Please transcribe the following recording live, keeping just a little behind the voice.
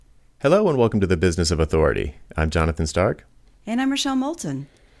Hello and welcome to the Business of Authority. I'm Jonathan Stark. And I'm Rochelle Moulton.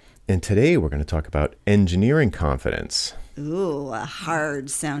 And today we're going to talk about engineering confidence. Ooh, a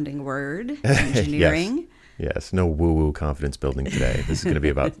hard-sounding word. Engineering. Yes, no woo-woo confidence building today. This is going to be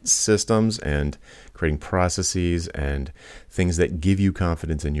about systems and creating processes and things that give you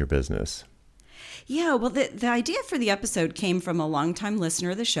confidence in your business. Yeah, well, the idea for the episode came from a longtime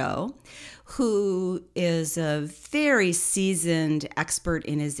listener of the show who is a very seasoned expert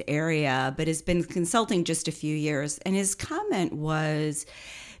in his area, but has been consulting just a few years. And his comment was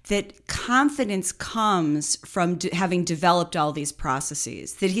that confidence comes from having developed all these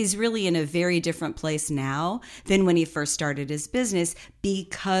processes, that he's really in a very different place now than when he first started his business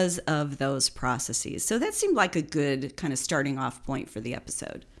because of those processes. So that seemed like a good kind of starting off point for the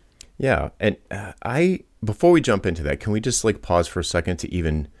episode. Yeah. And before we jump into that, can we just pause for a second to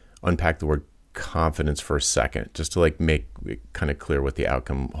even unpack the word confidence for a second, just to make it kind of clear what the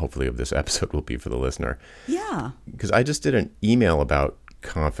outcome, hopefully, of this episode will be for the listener? Yeah. Because I just did an email about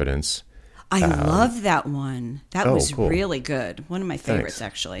confidence. I love that one. That was cool. Really good. One of my favorites, Thanks.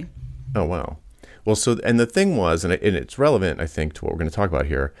 Actually. Oh, wow. Well, and the thing was, and it's relevant, I think, to what we're going to talk about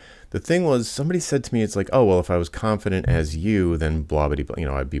here. The thing was, somebody said to me, it's like, oh, well, if I was confident as you, then blah, blah,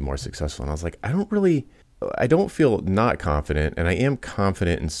 blah, I'd be more successful. And I was like, I don't feel not confident, and I am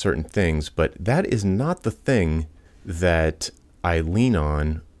confident in certain things, but that is not the thing that I lean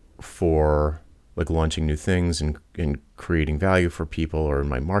on for launching new things and creating value for people or in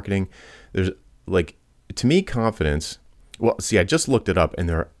my marketing. There's to me, confidence. Well, see, I just looked it up, and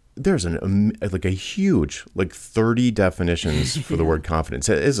there's a huge 30 definitions for the word confidence.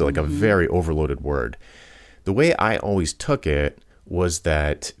 It is a very overloaded word. The way I always took it was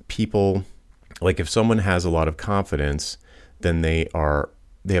that people, if someone has a lot of confidence, then they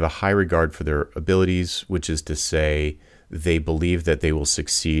have a high regard for their abilities, which is to say they believe that they will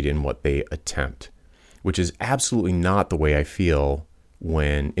succeed in what they attempt, which is absolutely not the way I feel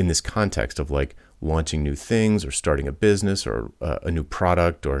when in this context of launching new things or starting a business or a new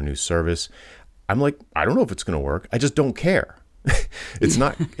product or a new service. I'm I don't know if it's going to work. I just don't care. It's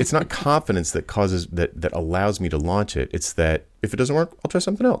not confidence that causes that allows me to launch it. It's that if it doesn't work, I'll try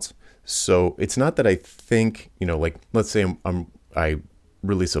something else. So it's not that I think, let's say I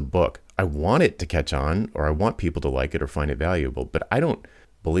release a book. I want it to catch on, or I want people to like it or find it valuable, but I don't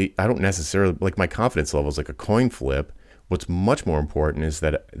necessarily, my confidence level is like a coin flip. What's much more important is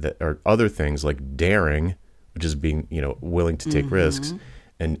that are other things like daring, which is being, willing to take risks,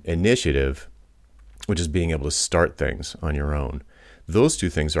 and initiative, which is being able to start things on your own. Those two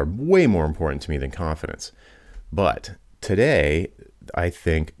things are way more important to me than confidence. But today, I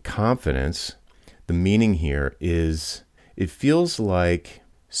think confidence, the meaning here is it feels like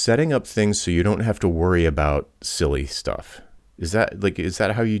setting up things so you don't have to worry about silly stuff. Is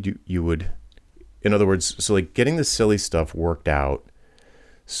that how you would? In other words, so getting the silly stuff worked out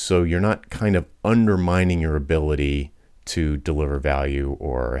so you're not kind of undermining your ability to deliver value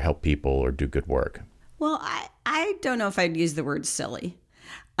or help people or do good work. Well, I don't know if I'd use the word silly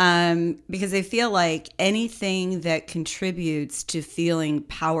because I feel like anything that contributes to feeling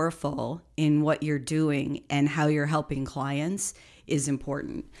powerful in what you're doing and how you're helping clients is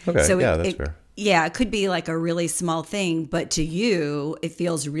important. Okay, so that's fair. Yeah, it could be a really small thing, but to you, it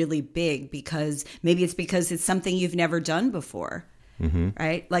feels really big because it's something you've never done before,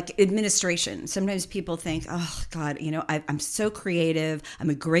 right? Like administration. Sometimes people think, oh, God, I'm so creative. I'm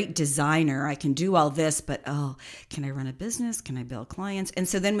a great designer. I can do all this, but can I run a business? Can I build clients? And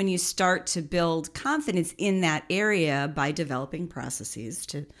so then when you start to build confidence in that area by developing processes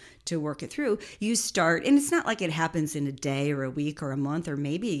to work it through, you start, and it's not like it happens in a day or a week or a month or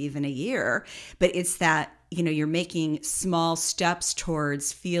maybe even a year, but it's that, you're making small steps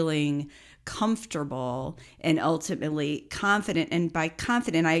towards feeling comfortable and ultimately confident. And by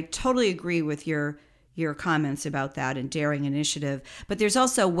confident, I totally agree with your comments about that and daring initiative, but there's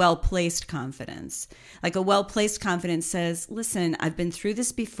also well-placed confidence. A well-placed confidence says, listen, I've been through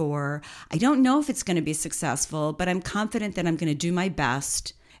this before. I don't know if it's going to be successful, but I'm confident that I'm going to do my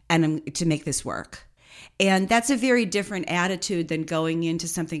best and to make this work. And that's a very different attitude than going into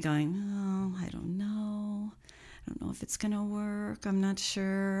something going, oh, I don't know. I don't know if it's going to work. I'm not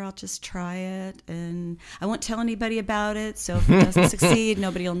sure. I'll just try it. And I won't tell anybody about it. So if it doesn't succeed,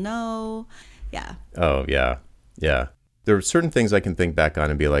 nobody will know. Yeah. Oh, yeah. Yeah. There are certain things I can think back on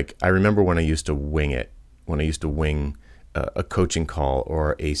and be like, I remember when I used to wing it, when I used to wing a coaching call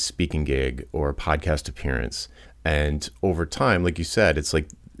or a speaking gig or a podcast appearance. And over time, like you said, it's like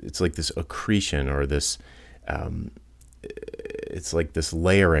this accretion or this, it's like this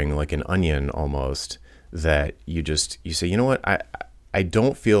layering, like an onion almost, that you say, you know what, I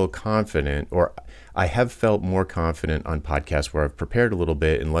don't feel confident, or I have felt more confident on podcasts where I've prepared a little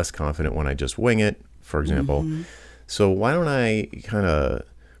bit and less confident when I just wing it, for example. So why don't I kind of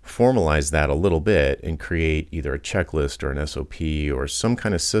formalize that a little bit and create either a checklist or an SOP or some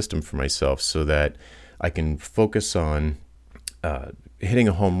kind of system for myself so that I can focus on hitting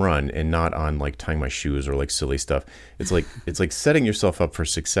a home run and not on like tying my shoes or like silly stuff. It's like setting yourself up for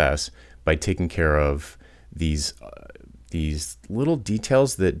success by taking care of these little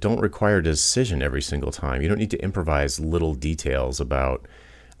details that don't require a decision every single time. You don't need to improvise little details about,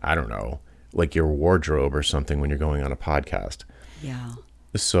 I don't know, like your wardrobe or something when you're going on a podcast. Yeah.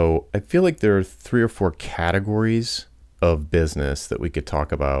 So I feel like there are 3 or 4 categories of business that we could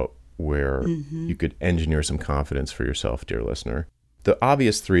talk about where you could engineer some confidence for yourself, dear listener. The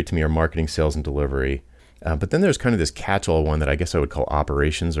obvious 3 to me are marketing, sales, and delivery. But then there's kind of this catch-all one that I guess I would call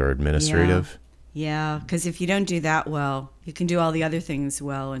operations or administrative. Yeah, because if you don't do that well, you can do all the other things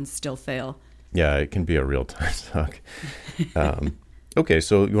well and still fail. Yeah, it can be a real time suck. Okay,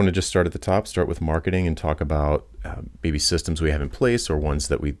 so you want to just start at the top, start with marketing and talk about maybe systems we have in place or ones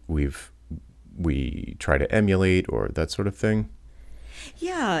that we try to emulate or that sort of thing?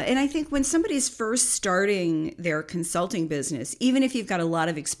 Yeah, and I think when somebody's first starting their consulting business, even if you've got a lot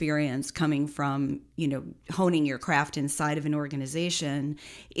of experience coming from, honing your craft inside of an organization,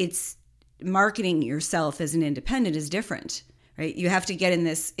 it's marketing yourself as an independent is different, right? You have to get in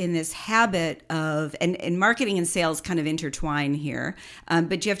this habit of, and marketing and sales kind of intertwine here,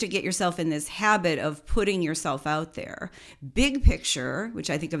 but you have to get yourself in this habit of putting yourself out there. Big picture,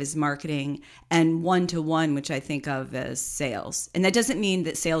 which I think of as marketing, and one-to-one, which I think of as sales. And that doesn't mean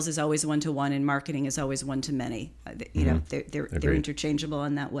that sales is always one-to-one and marketing is always one-to-many. They're interchangeable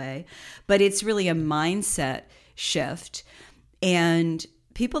in that way. But it's really a mindset shift. And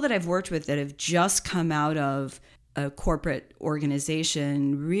people that I've worked with that have just come out of a corporate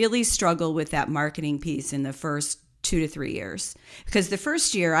organization really struggle with that marketing piece in the first 2 to 3 years. Because the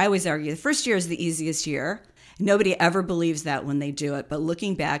first year, I always argue, the first year is the easiest year. Nobody ever believes that when they do it. But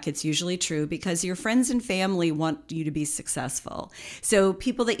looking back, it's usually true because your friends and family want you to be successful. So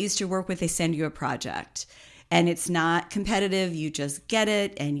people that used to work with, they send you a project. And it's not competitive. You just get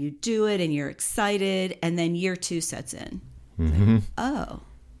it and you do it and you're excited. And then year 2 sets in. Like, oh,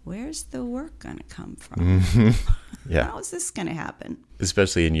 where's the work going to come from? Yeah. How is this going to happen?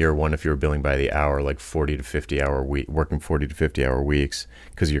 Especially in year 1, if you were billing by the hour, like 40 to 50 hour week, working 40 to 50 hour weeks,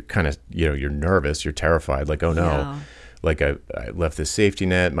 because you're kind of, you're nervous, you're terrified, like, oh no, like I left this safety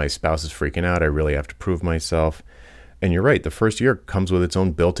net, my spouse is freaking out, I really have to prove myself. And you're right, the first year comes with its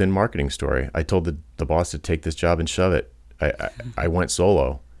own built-in marketing story. I told the boss to take this job and shove it. I went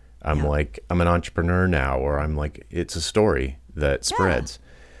solo. I'm like, I'm an entrepreneur now, or I'm like, it's a story that spreads.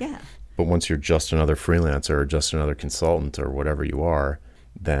 Yeah. But once you're just another freelancer or just another consultant or whatever you are,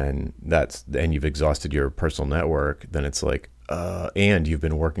 then and you've exhausted your personal network, then it's like, and you've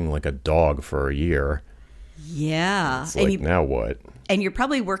been working like a dog for a year. Yeah. It's like, now what? And you're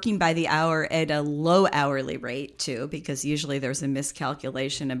probably working by the hour at a low hourly rate too, because usually there's a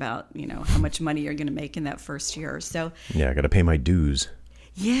miscalculation about, how much money you're going to make in that first year. So yeah, I got to pay my dues.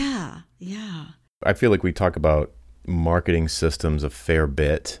 Yeah. I feel like we talk about marketing systems a fair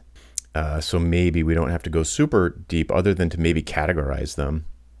bit. So maybe we don't have to go super deep other than to maybe categorize them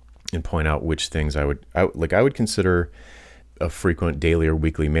and point out which things I would consider a frequent daily or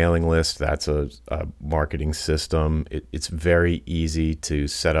weekly mailing list. That's a marketing system. It's very easy to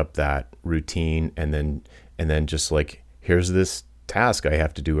set up that routine and then just like, here's this task I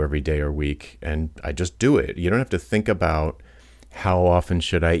have to do every day or week, and I just do it. You don't have to think about how often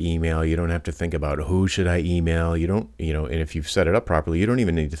should I email? You don't have to think about who should I email? You don't, and if you've set it up properly, you don't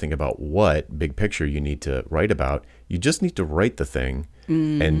even need to think about what big picture you need to write about. You just need to write the thing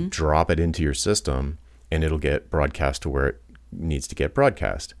and drop it into your system, and it'll get broadcast to where it needs to get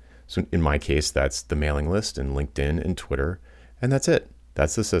broadcast. So in my case, that's the mailing list and LinkedIn and Twitter, and that's it.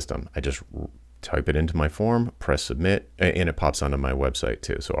 That's the system. I just type it into my form, press submit, and it pops onto my website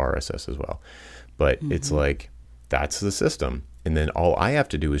too, so RSS as well. But it's like, that's the system. And then all I have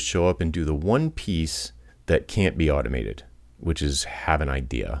to do is show up and do the one piece that can't be automated, which is have an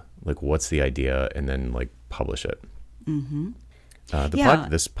idea. Like, what's the idea? And then like publish it.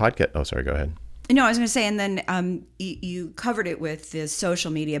 This podcast. Oh, sorry. Go ahead. No, I was going to say, and then you covered it with the social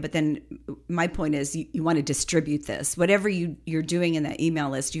media, but then my point is you want to distribute this. Whatever you're doing in that email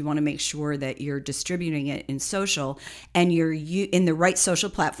list, you want to make sure that you're distributing it in social, and you're in the right social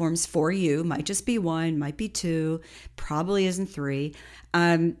platforms for you. Might just be 1, might be 2, probably isn't 3.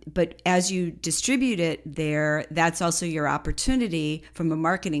 But as you distribute it there, that's also your opportunity from a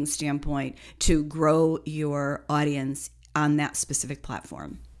marketing standpoint to grow your audience on that specific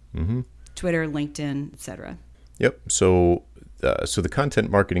platform. Twitter, LinkedIn, etc. Yep. So the content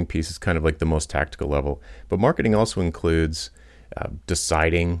marketing piece is kind of like the most tactical level, but marketing also includes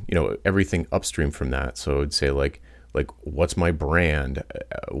deciding, everything upstream from that. So I'd say like what's my brand?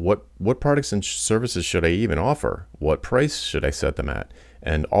 What products and services should I even offer? What price should I set them at?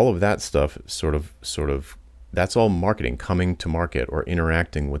 And all of that stuff sort of that's all marketing, coming to market or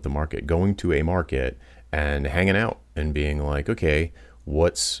interacting with the market, going to a market and hanging out and being like, okay,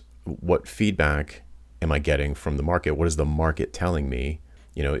 what feedback am I getting from the market? What is the market telling me?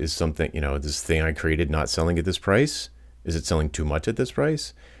 Is something, this thing I created not selling at this price? Is it selling too much at this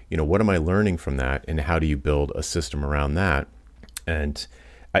price? What am I learning from that? And how do you build a system around that? And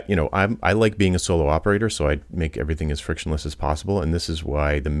I like being a solo operator, so I make everything as frictionless as possible. And this is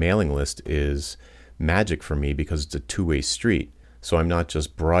why the mailing list is magic for me, because it's a two-way street. So I'm not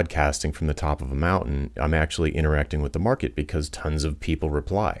just broadcasting from the top of a mountain. I'm actually interacting with the market because tons of people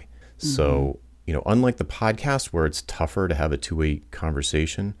reply. So, unlike the podcast where it's tougher to have a two-way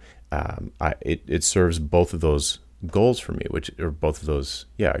conversation, it serves both of those goals for me, which are both of those,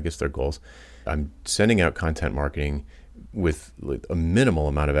 I guess they're goals. I'm sending out content marketing with a minimal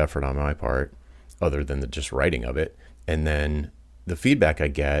amount of effort on my part, other than the just writing of it. And then the feedback I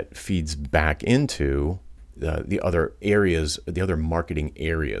get feeds back into the other areas, the other marketing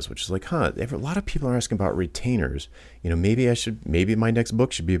areas, which is like, a lot of people are asking about retainers. Maybe my next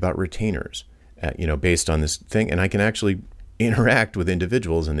book should be about retainers, based on this thing. And I can actually interact with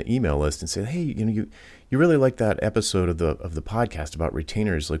individuals in the email list and say, hey, you really like that episode of the podcast about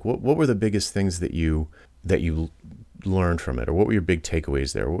retainers. Like, what were the biggest things that you learned from it? Or what were your big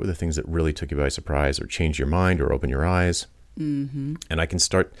takeaways there? What were the things that really took you by surprise or changed your mind or opened your eyes? And I can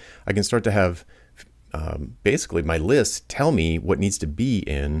start to have basically my list tell me what needs to be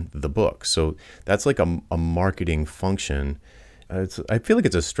in the book. So that's like a marketing function. I feel like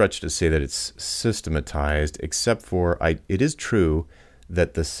it's a stretch to say that it's systematized, except for it is true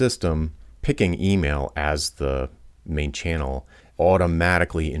that the system picking email as the main channel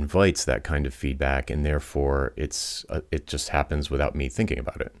automatically invites that kind of feedback, and therefore it just happens without me thinking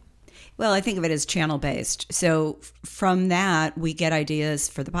about it. Well, I think of it as channel-based. So from that, we get ideas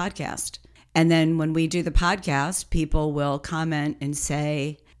for the podcast. And then when we do the podcast, people will comment and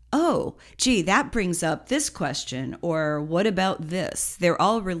say, oh, gee, that brings up this question, or what about this? They're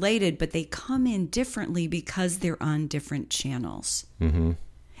all related, but they come in differently because they're on different channels.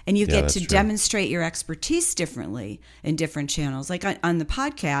 And you get to demonstrate your expertise differently in different channels. Like on the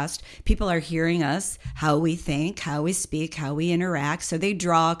podcast, people are hearing us, how we think, how we speak, how we interact. So they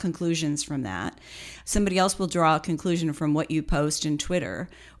draw conclusions from that. Somebody else will draw a conclusion from what you post in Twitter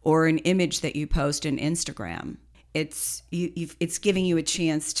or an image that you post in Instagram. It's giving you a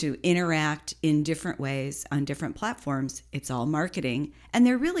chance to interact in different ways on different platforms. It's all marketing, and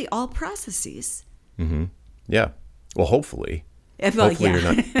they're really all processes. Yeah. Well, hopefully. Hopefully you're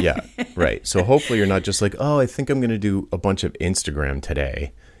not, right. So hopefully you're not just like, oh, I think I'm going to do a bunch of Instagram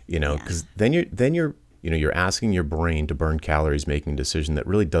today, because then you're asking your brain to burn calories, making a decision that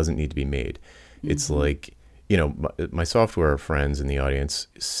really doesn't need to be made. It's like, my software friends in the audience,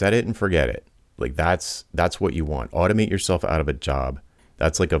 set it and forget it. Like that's what you want. Automate yourself out of a job.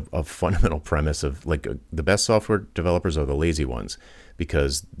 That's like a fundamental premise of the best software developers are the lazy ones,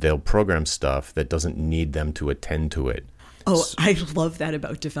 because they'll program stuff that doesn't need them to attend to it. Oh, I love that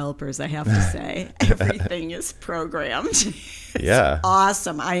about developers, I have to say. Everything is programmed. It's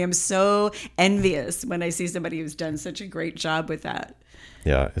awesome. I am so envious when I see somebody who's done such a great job with that.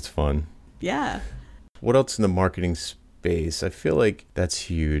 Yeah, it's fun. Yeah. What else in the marketing space? I feel like that's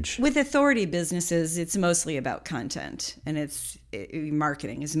huge. With authority businesses, it's mostly about content, and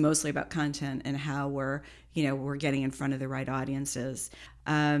marketing is mostly about content and how we're getting in front of the right audiences.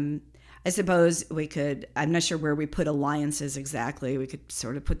 I suppose I'm not sure where we put alliances exactly. We could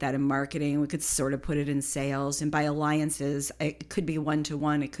sort of put that in marketing. We could sort of put it in sales. And by alliances, it could be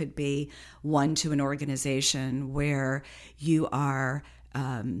one-to-one. It could be one to an organization where you are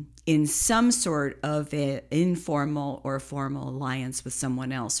in some sort of an informal or formal alliance with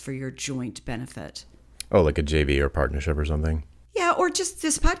someone else for your joint benefit. Oh, like a JV or partnership or something? Yeah, or just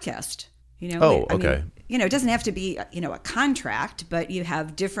this podcast. Okay. It doesn't have to be, a contract, but you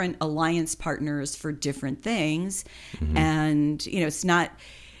have different alliance partners for different things. And, it's not,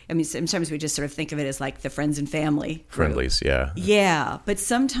 sometimes we just sort of think of it as like the friends and family. Friendlies, yeah. Yeah, but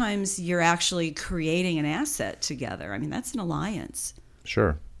sometimes you're actually creating an asset together. That's an alliance.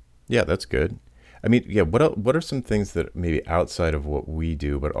 Sure. Yeah, that's good. What are some things that maybe outside of what we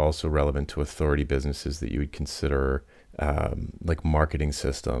do, but also relevant to authority businesses that you would consider like marketing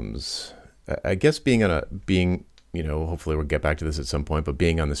systems? I guess being hopefully we'll get back to this at some point, but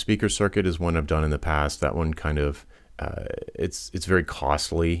being on the speaker circuit is one I've done in the past. That one kind of, it's very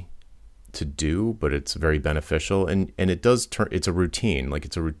costly to do, but it's very beneficial. And it does it's a routine. Like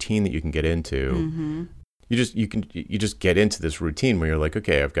it's a routine that you can get into. Mm-hmm. You just get into this routine where you're like,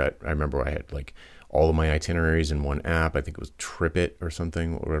 okay, I remember I had like all of my itineraries in one app. I think it was Trip It or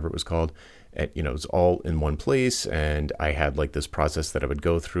something, or whatever it was called. And, it was all in one place. And I had like this process that I would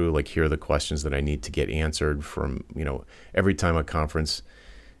go through, like, here are the questions that I need to get answered from, every time a conference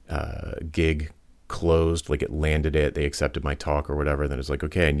gig closed, like it landed they accepted my talk or whatever. Then it's like,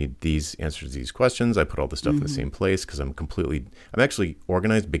 okay, I need these answers to these questions. I put all the stuff in the same place because I'm actually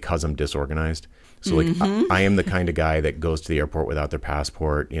organized because I'm disorganized. So like I am the kind of guy that goes to the airport without their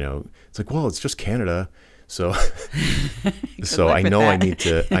passport. It's like, well, it's just Canada. So I know I need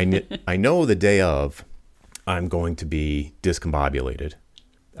to, I know the day of I'm going to be discombobulated.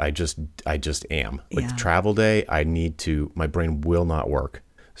 I just am. Like the travel day, my brain will not work.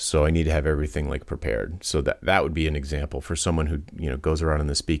 So I need to have everything like prepared. So that would be an example for someone who, goes around in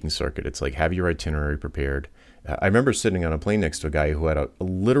the speaking circuit. It's like, have your itinerary prepared. I remember sitting on a plane next to a guy who had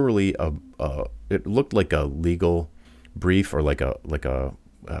literally it looked like a legal brief or like a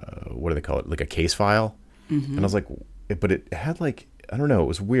what do they call it? Like a case file. Mm-hmm. And I was like, but it had like, I don't know, it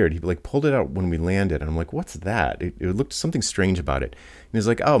was weird. He like pulled it out when we landed, and I'm like, what's that? It looked something strange about it. And he's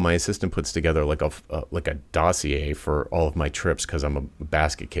like, oh, my assistant puts together like a dossier for all of my trips because I'm a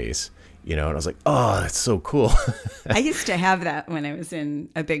basket case, And I was like, oh, that's so cool. I used to have that when I was in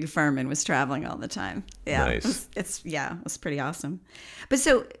a big firm and was traveling all the time. Yeah, nice. It was pretty awesome. But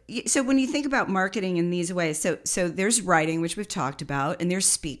so when you think about marketing in these ways, so there's writing, which we've talked about, and there's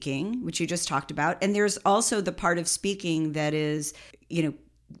speaking, which you just talked about, and there's also the part of speaking that is,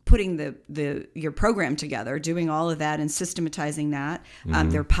 putting your program together, doing all of that and systematizing that.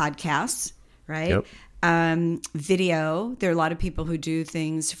 There are podcasts, right? Yep. Video. There are a lot of people who do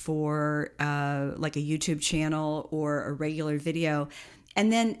things for like a YouTube channel or a regular video. And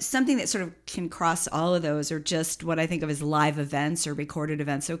then something that sort of can cross all of those are just what I think of as live events or recorded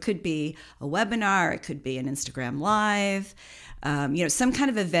events. So it could be a webinar, it could be an Instagram live, some kind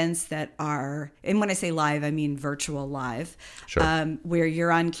of events that are, and when I say live, I mean virtual live, sure. Where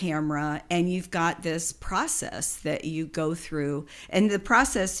you're on camera and you've got this process that you go through. And the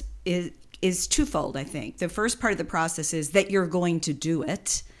process is twofold, I think. The first part of the process is that you're going to do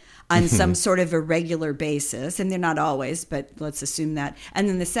it on some sort of a regular basis, and they're not always, but let's assume that. And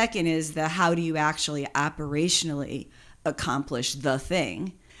then the second is how do you actually operationally accomplish the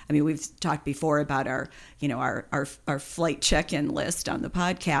thing? I mean, we've talked before about our flight check-in list on the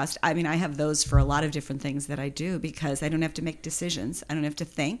podcast. I mean, I have those for a lot of different things that I do because I don't have to make decisions. I don't have to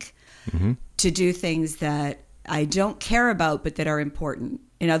think to do things that I don't care about, but that are important.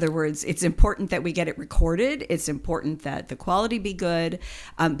 In other words, it's important that we get it recorded. It's important that the quality be good.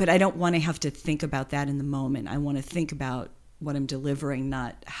 But I don't want to have to think about that in the moment. I want to think about what I'm delivering,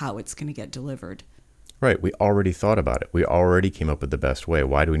 not how it's going to get delivered. Right. We already thought about it. We already came up with the best way.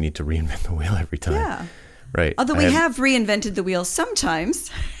 Why do we need to reinvent the wheel every time? Yeah. Right. Although we have reinvented the wheel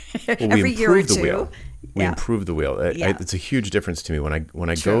sometimes, every year or two. We improve the wheel. It's a huge difference to me when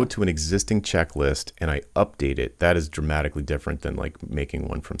I go to an existing checklist and I update it. That is dramatically different than like making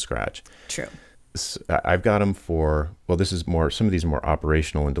one from scratch. True. So I've got them for, well, this is more, some of these are more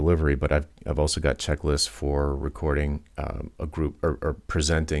operational and delivery, but I've also got checklists for recording a group or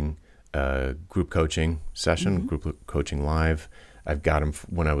presenting a group coaching session, group coaching live. I've got them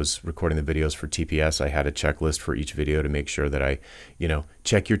when I was recording the videos for TPS. I had a checklist for each video to make sure that I,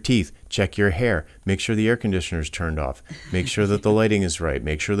 check your teeth, check your hair, make sure the air conditioner's turned off, make sure that the lighting is right,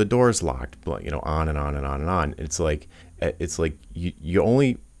 make sure the door's locked, on and on and on and on. It's like you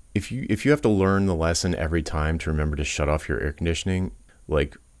only, if you have to learn the lesson every time to remember to shut off your air conditioning,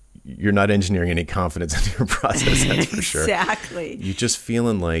 like you're not engineering any confidence into your process, that's for sure. Exactly. You're just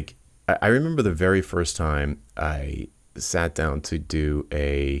feeling like, I remember the very first time I sat down to do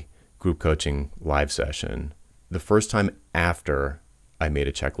a group coaching live session, the first time after I made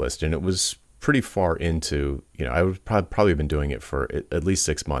a checklist, and it was pretty far into, I would probably been doing it for at least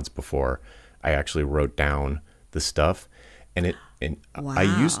 6 months before I actually wrote down the stuff. And wow.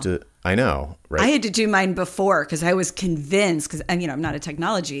 I know, right? I had to do mine before because I was convinced, because I'm not a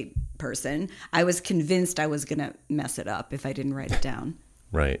technology person. I was convinced I was going to mess it up if I didn't write it down.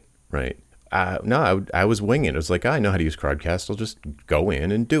 Right. No, I was winging it. It was like, I know how to use Crowdcast. I'll just go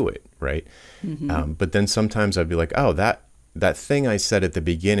in and do it, right? But then sometimes I'd be like, oh, that thing I said at the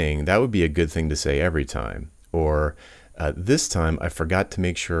beginning, that would be a good thing to say every time. Or this time I forgot to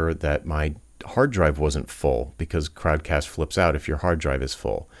make sure that my hard drive wasn't full because Crowdcast flips out if your hard drive is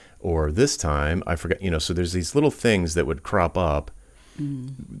full. or this time I forgot, so there's these little things that would crop up.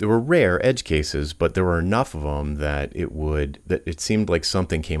 There were rare edge cases, but there were enough of them that it seemed like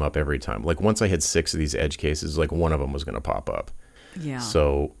something came up every time. Like once I had 6 of these edge cases, like one of them was going to pop up. Yeah.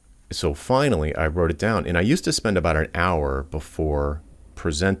 So finally I wrote it down, and I used to spend about an hour before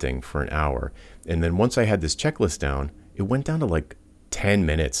presenting for an hour. And then once I had this checklist down, it went down to like 10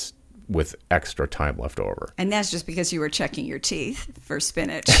 minutes with extra time left over. And that's just because you were checking your teeth for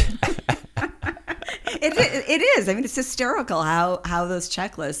spinach. It is. I mean, it's hysterical how those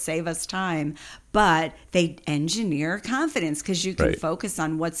checklists save us time, but they engineer confidence because you can Right. focus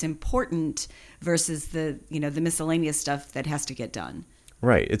on what's important versus the miscellaneous stuff that has to get done.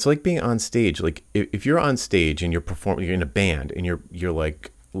 Right. It's like being on stage. Like if you're on stage and you're performing, you're in a band and you're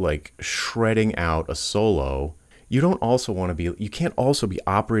like shredding out a solo, you can't also be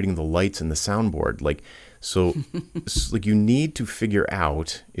operating the lights and the soundboard. So you need to figure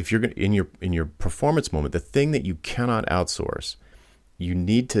out, if you're in your performance moment, the thing that you cannot outsource, you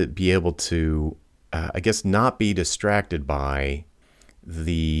need to be able to, I guess, not be distracted by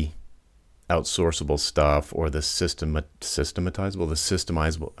the outsourceable stuff or the systemizable.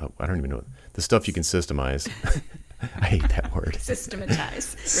 I don't even know. The stuff you can systemize. I hate that word.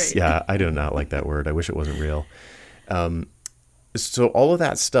 Systematize. Right. Yeah, I do not like that word. I wish it wasn't real. So all of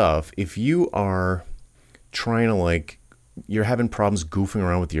that stuff, if you are trying to you're having problems goofing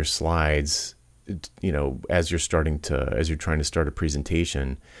around with your slides, as you're trying to start a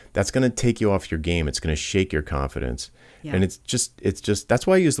presentation, that's going to take you off your game. It's going to shake your confidence. Yeah. And it's just, that's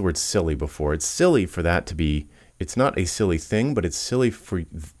why I used the word silly before. It's silly for that to be, it's not a silly thing, but it's silly for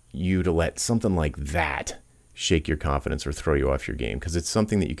you to let something like that shake your confidence or throw you off your game. Because it's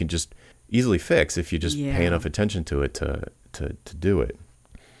something that you can just easily fix if you just pay enough attention to it to do it.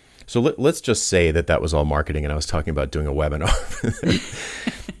 So let's just say that was all marketing and I was talking about doing a webinar.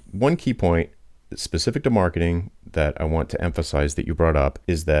 One key point specific to marketing that I want to emphasize that you brought up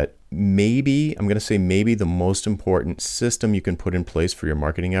is that maybe the most important system you can put in place for your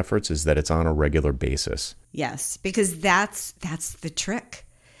marketing efforts is that it's on a regular basis. Yes, because that's the trick.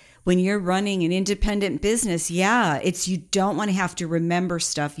 When you're running an independent business, you don't want to have to remember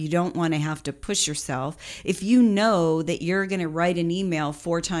stuff. You don't want to have to push yourself. If you know that you're going to write an email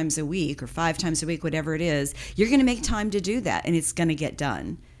 4 times a week or 5 times a week, whatever it is, you're going to make time to do that and it's going to get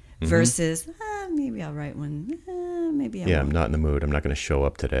done. Mm-hmm. Versus, maybe I'll write one. Maybe I won't. I'm not in the mood. I'm not going to show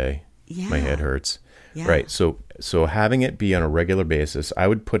up today. Yeah. My head hurts. Yeah. Right. So having it be on a regular basis, I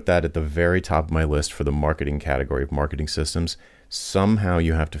would put that at the very top of my list for the marketing category of marketing systems. Somehow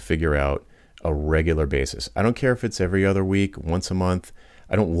you have to figure out a regular basis. I don't care if it's every other week, once a month.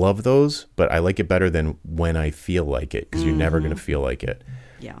 I don't love those, but I like it better than when I feel like it, because you're never going to feel like it.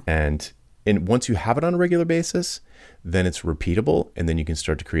 Yeah. And once you have it on a regular basis, then it's repeatable, and then you can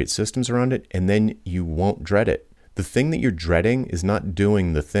start to create systems around it, and then you won't dread it. The thing that you're dreading is not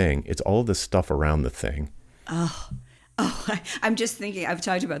doing the thing. It's all of the stuff around the thing. I'm just thinking, I've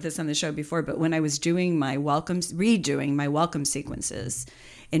talked about this on the show before, but when I was doing redoing my welcome sequences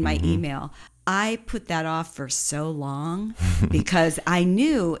in my email, I put that off for so long because I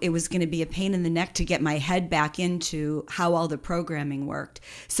knew it was going to be a pain in the neck to get my head back into how all the programming worked.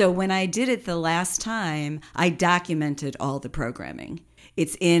 So when I did it the last time, I documented all the programming.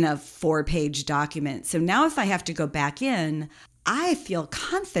 It's in a 4-page document. So now if I have to go back in, I feel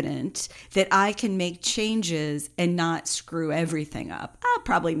confident that I can make changes and not screw everything up. I'll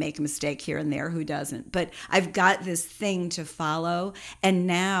probably make a mistake here and there. Who doesn't? But I've got this thing to follow, and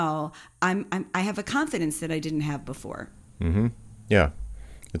now I have a confidence that I didn't have before. Mm-hmm. Yeah,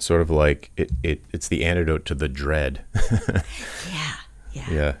 it's sort of like it's the antidote to the dread.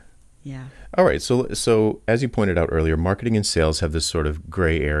 Yeah. All right. So as you pointed out earlier, marketing and sales have this sort of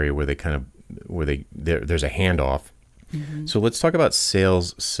gray area where there's a handoff. Mm-hmm. So let's talk about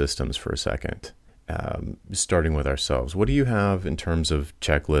sales systems for a second, starting with ourselves. What do you have in terms of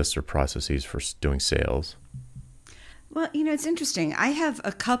checklists or processes for doing sales? Well, it's interesting. I have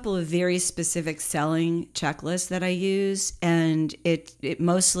a couple of very specific selling checklists that I use, and it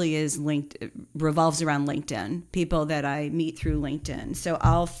mostly revolves around LinkedIn, people that I meet through LinkedIn. So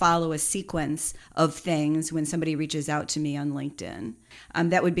I'll follow a sequence of things when somebody reaches out to me on LinkedIn.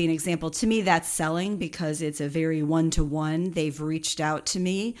 That would be an example. To me, that's selling because it's a very one-to-one. They've reached out to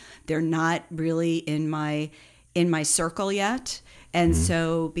me. They're not really in my circle yet. And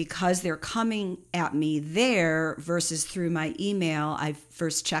so because they're coming at me there versus through my email, I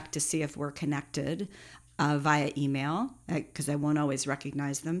first check to see if we're connected via email because I won't always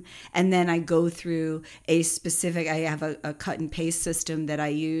recognize them. And then I go through I have a cut and paste system that I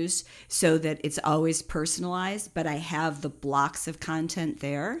use so that it's always personalized, but I have the blocks of content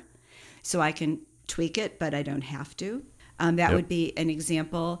there. so I can tweak it, but I don't have to. That would be an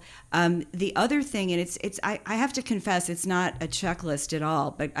example. The other thing, and I have to confess, it's not a checklist at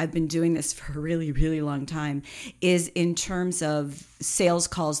all, but I've been doing this for a really, really long time, is in terms of sales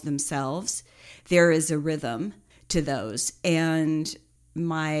calls themselves, there is a rhythm to those. And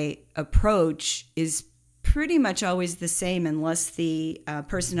my approach is pretty much always the same unless the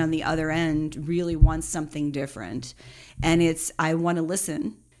person on the other end really wants something different. And I want to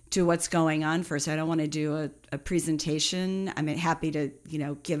listen to what's going on first. I don't want to do a presentation. I'm happy to,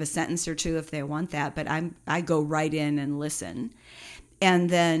 give a sentence or two if they want that, but I go right in and listen. And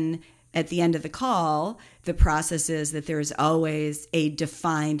then at the end of the call, the process is that there is always a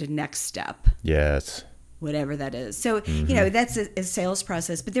defined next step. Yes. Whatever that is. So, that's a sales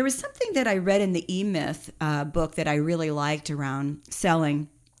process. But there was something that I read in the E-Myth book that I really liked around selling.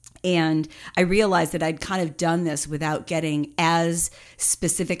 And I realized that I'd kind of done this without getting as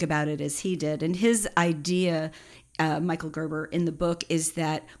specific about it as he did. And his idea, Michael Gerber, in the book is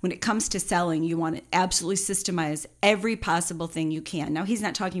that when it comes to selling, you want to absolutely systemize every possible thing you can. Now, he's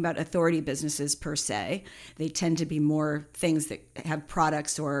not talking about authority businesses per se. They tend to be more things that have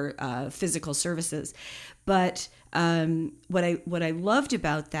products or physical services. But what I loved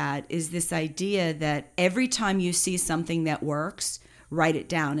about that is this idea that every time you see something that works, write it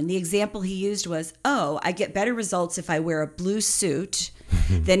down. And the example he used was, I get better results if I wear a blue suit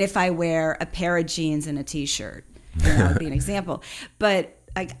than if I wear a pair of jeans and a T-shirt. And that would be an example. But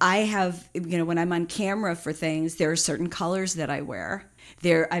I have, when I'm on camera for things, there are certain colors that I wear.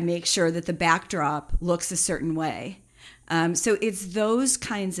 I make sure that the backdrop looks a certain way. So it's those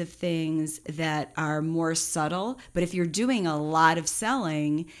kinds of things that are more subtle. But if you're doing a lot of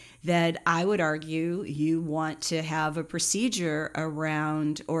selling, that I would argue you want to have a procedure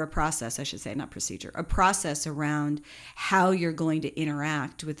around, or a process, I should say, not procedure, a process around how you're going to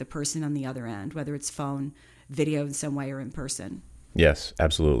interact with the person on the other end, whether it's phone, video in some way, or in person. Yes,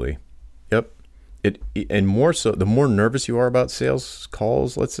 absolutely. Yep. And more so, the more nervous you are about sales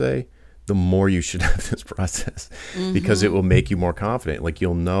calls, let's say, the more you should have this process, because it will make you more confident. Like,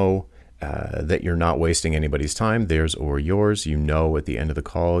 you'll know that you're not wasting anybody's time, theirs or yours. At the end of the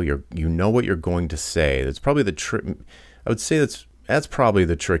call, you know what you're going to say. That's probably I would say that's probably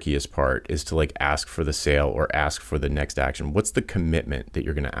the trickiest part, is to ask for the sale or ask for the next action. What's the commitment that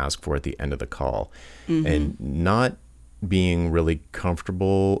you're going to ask for at the end of the call? And not being really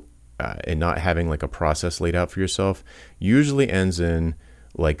comfortable and not having a process laid out for yourself usually ends in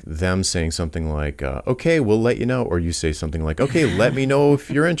them saying something like, okay, we'll let you know. Or you say something like, okay, let me know if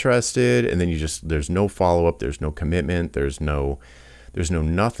you're interested. And then there's no follow-up. There's no commitment. There's no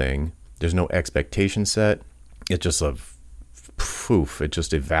nothing. There's no expectation set. It just it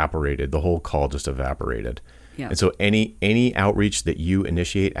just evaporated. The whole call just evaporated. Yeah. And so any outreach that you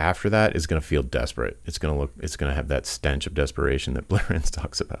initiate after that is going to feel desperate. It's going to have that stench of desperation that Blair Enns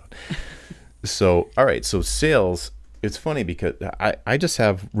talks about. So, all right. So sales, it's funny because I just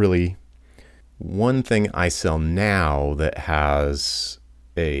have really one thing I sell now that has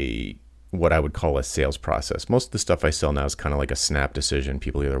what I would call a sales process. Most of the stuff I sell now is kind of like a snap decision.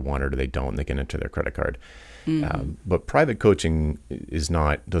 People either want it or they don't, and they can enter their credit card. But private coaching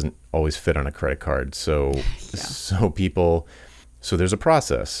doesn't always fit on a credit card. So there's a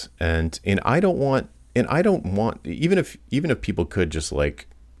process, and I don't want, even if people could just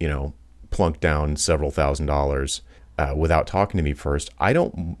plunk down several $1,000s without talking to me first, I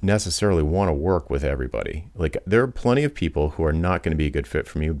don't necessarily want to work with everybody. There are plenty of people who are not going to be a good fit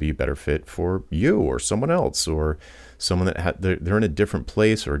for me, would be a better fit for you or someone else, or someone that they're in a different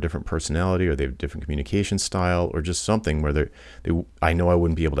place, or a different personality, or they have a different communication style, or just something where I know I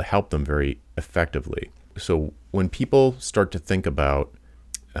wouldn't be able to help them very effectively. So when people start to think about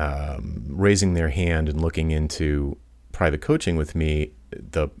raising their hand and looking into private coaching with me,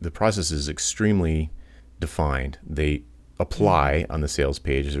 the process is extremely defined. They apply on the sales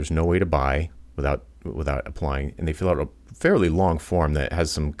page. There's no way to buy without applying, and they fill out a fairly long form that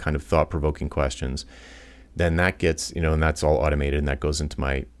has some kind of thought-provoking questions. Then that gets, and that's all automated, and that goes into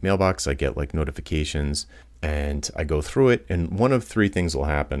my mailbox. I get notifications, and I go through it, and one of three things will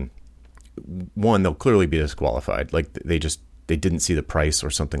happen. One, they'll clearly be disqualified. They didn't see the price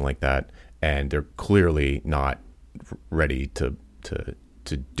or something like that, and they're clearly not ready to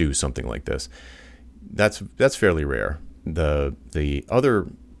do something like this. That's fairly rare. The other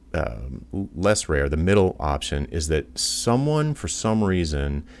less rare, the middle option, is that someone, for some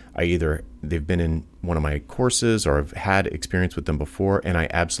reason, either they've been in one of my courses or I've had experience with them before, and I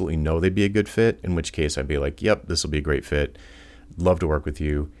absolutely know they'd be a good fit, in which case I'd be like, yep, this will be a great fit. Love to work with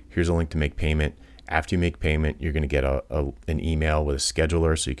you. Here's a link to make payment. after you make payment, you're going to get an email with a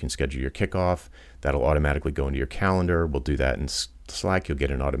scheduler so you can schedule your kickoff. That'll automatically go into your calendar. We'll do that in Slack. You'll get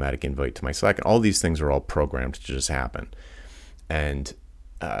an automatic invite to my Slack. And all these things are all programmed to just happen. And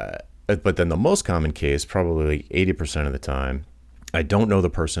but then the most common case, probably 80% of the time, I don't know the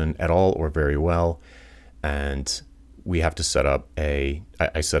person at all or very well. And we have to set up I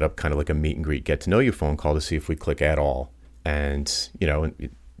set up kind of like a meet and greet, get to know you phone call to see if we click at all. And,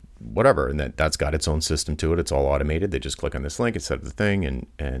 whatever. And that's got its own system to it. It's all automated. They just click on this link and set up the thing.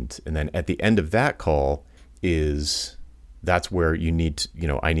 And then at the end of that call that's where you need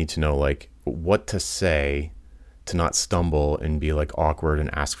to, I need to know like what to say to not stumble and be like awkward and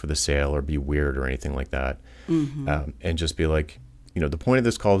ask for the sale or be weird or anything like that. Mm-hmm. And just be like, the point of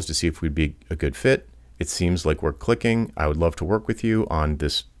this call is to see if we'd be a good fit. It seems like we're clicking. I would love to work with you on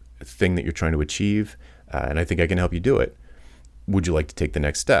this thing that you're trying to achieve. And I think I can help you do it. Would you like to take the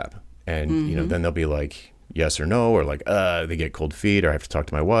next step? And, then they'll be like, yes or no, or like, they get cold feet, or I have to talk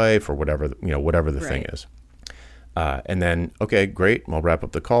to my wife, or whatever, whatever the thing is. And then, okay, great. I'll wrap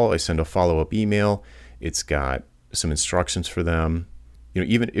up the call. I send a follow-up email. It's got some instructions for them.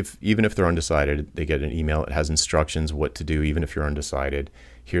 Even if they're undecided, they get an email. It has instructions what to do, even if you're undecided.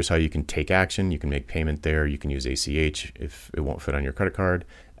 Here's how you can take action. You can make payment there. You can use ACH if it won't fit on your credit card.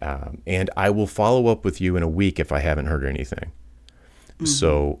 And I will follow up with you in a week if I haven't heard anything. Mm-hmm.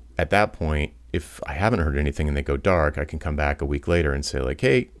 So at that point, if I haven't heard anything and they go dark, I can come back a week later and say like,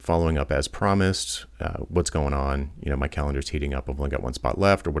 hey, following up as promised, what's going on? My calendar's heating up. I've only got one spot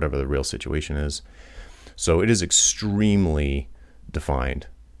left, or whatever the real situation is. So it is extremely defined.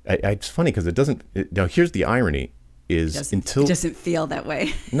 It's funny because it doesn't. Now here's the irony: it doesn't feel that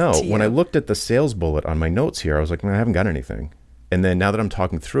way. No, when I looked at the sales bullet on my notes here, I was like, man, I haven't got anything. And then now that I'm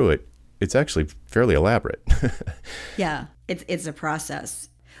talking through it, it's actually fairly elaborate. Yeah, it's a process.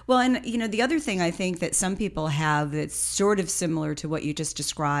 Well, and the other thing I think that some people have that's sort of similar to what you just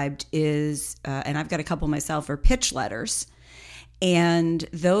described is, and I've got a couple myself, are pitch letters. And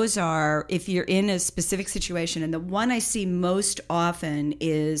those are, if you're in a specific situation, and the one I see most often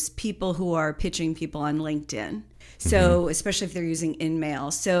is people who are pitching people on LinkedIn. So especially if they're using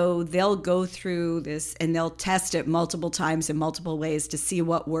InMail. So they'll go through this and they'll test it multiple times in multiple ways to see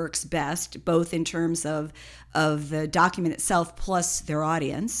what works best, both in terms of the document itself plus their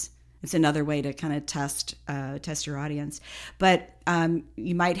audience. It's another way to kind of test your audience. But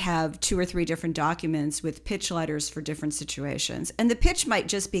you might have 2 or 3 different documents with pitch letters for different situations. And the pitch might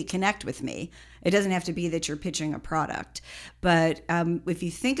just be connect with me. It doesn't have to be that you're pitching a product. But if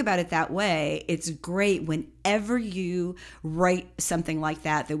you think about it that way, it's great whenever you write something like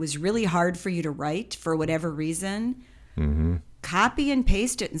that was really hard for you to write for whatever reason, copy and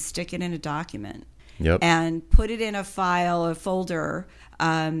paste it and stick it in a document. Yep. And put it in a file, a folder,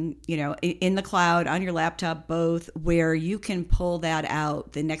 in the cloud, on your laptop, both, where you can pull that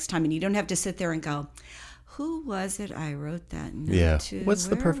out the next time. And you don't have to sit there and go, who was it I wrote that note to? What's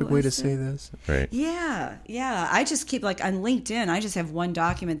the perfect way to say this? Right. Yeah. I just keep, like, on LinkedIn, I just have one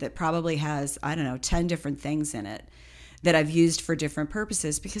document that probably has, 10 different things in it that I've used for different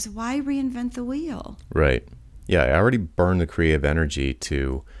purposes, because why reinvent the wheel? Right. Yeah, I already burned the creative energy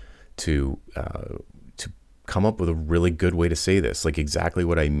to come up with a really good way to say this, like exactly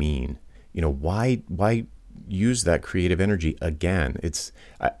what I mean. Why use that creative energy again?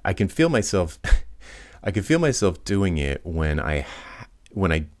 I can feel myself doing it when I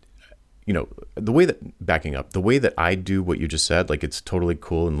the way that I do what you just said, like it's totally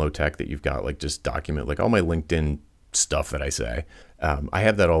cool and low tech that you've got like just document like all my LinkedIn stuff that I say. I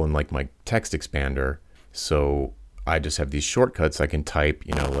have that all in like my text expander. So I just have these shortcuts I can type,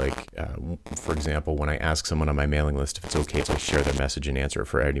 for example, when I ask someone on my mailing list if it's okay to share their message and answer it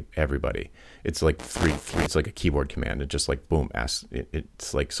for everybody. It's like three, it's like a keyboard command. It just like, boom, ask.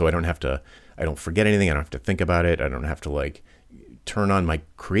 It's like, so I don't forget anything. I don't have to think about it. I don't have to like turn on my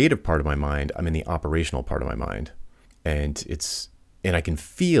creative part of my mind. I'm in the operational part of my mind. And I can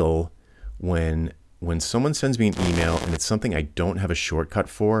feel when someone sends me an email and it's something I don't have a shortcut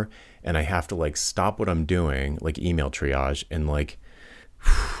for, and I have to like stop what I'm doing, like email triage, and like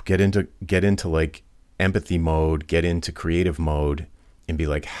get into like empathy mode, get into creative mode, and be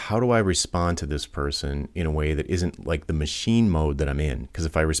like, how do I respond to this person in a way that isn't like the machine mode that I'm in? Because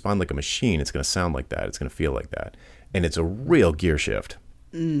if I respond like a machine, it's going to sound like that. It's going to feel like that. And it's a real gear shift.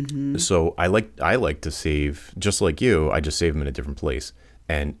 Mm-hmm. So I like to save, just like you, I just save them in a different place.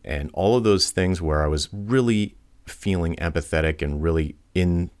 And all of those things where I was really feeling empathetic and really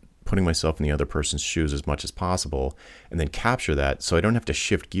in putting myself in the other person's shoes as much as possible, and then capture that so I don't have to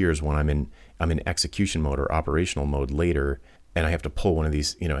shift gears when I'm in execution mode or operational mode later. and I have to pull one of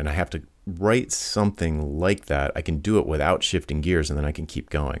these, and I have to write something like that, I can do it without shifting gears, and then I can keep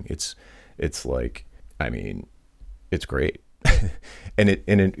going. It's like, I mean, it's great. and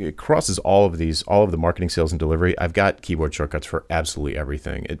it crosses all of the marketing, sales, and delivery. I've got keyboard shortcuts for absolutely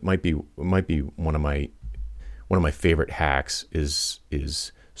everything. It might be one of my favorite hacks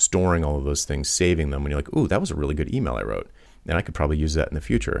is storing all of those things, saving them when you're like, ooh, that was a really good email I wrote, and I could probably use that in the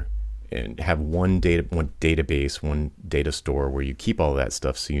future. And have one database, one data store where you keep all of that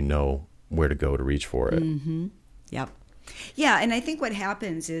stuff, so you know where to go to reach for it. Mm-hmm. Yep. Yeah, and I think what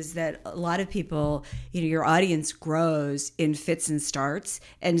happens is that a lot of people, your audience grows in fits and starts,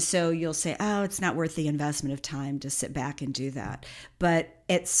 and so you'll say, oh, it's not worth the investment of time to sit back and do that. But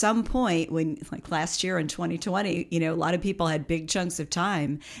at some point, when, like last year in 2020, a lot of people had big chunks of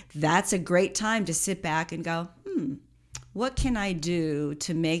time, that's a great time to sit back and go, what can I do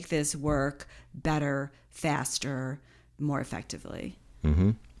to make this work better, faster, more effectively?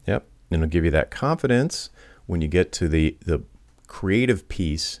 Mm-hmm. Yep. And it'll give you that confidence when you get to the creative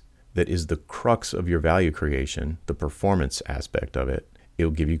piece that is the crux of your value creation, the performance aspect of it.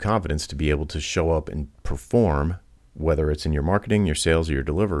 It'll give you confidence to be able to show up and perform, whether it's in your marketing, your sales, or your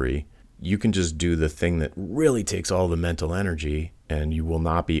delivery. You can just do the thing that really takes all the mental energy, and you will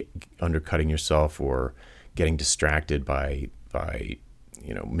not be undercutting yourself or getting distracted by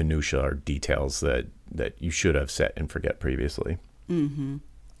minutia or details that you should have set and forget previously. Mm-hmm.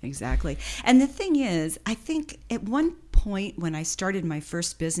 Exactly. And the thing is, I think at one point when I started my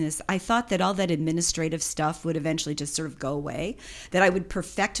first business, I thought that all that administrative stuff would eventually just sort of go away, that I would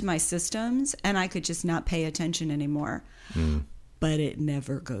perfect my systems and I could just not pay attention anymore. But it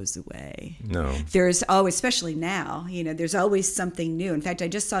never goes away. No. There's always, especially now, there's always something new. In fact, I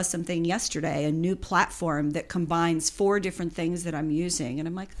just saw something yesterday, a new platform that combines 4 different things that I'm using. And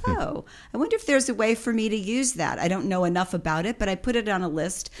I'm like, I wonder if there's a way for me to use that. I don't know enough about it, but I put it on a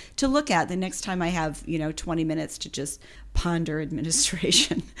list to look at the next time I have, 20 minutes to just ponder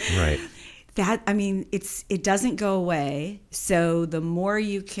administration. Right. It doesn't go away. So the more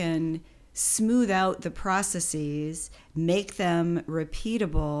you can smooth out the processes, make them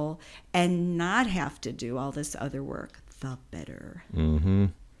repeatable, and not have to do all this other work, the better. Mm-hmm.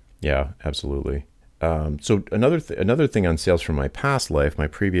 Yeah, absolutely. So another thing on sales from my past life, my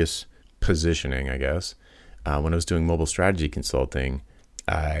previous positioning, I guess, when I was doing mobile strategy consulting,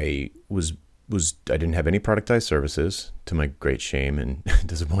 I didn't have any productized services, to my great shame and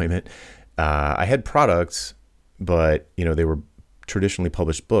disappointment. I had products, but they were traditionally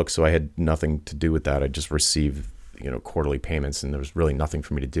published books, so I had nothing to do with that. I just received quarterly payments, and there was really nothing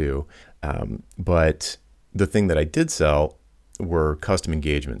for me to do. But the thing that I did sell were custom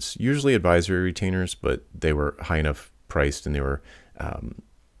engagements, usually advisory retainers, but they were high enough priced and they were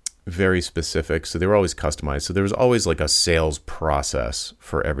very specific, so they were always customized. So there was always like a sales process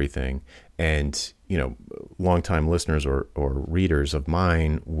for everything. And longtime listeners or readers of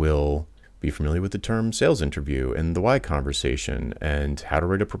mine will be familiar with the term sales interview and the why conversation and how to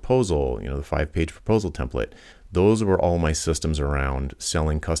write a proposal, the 5-page proposal template. Those were all my systems around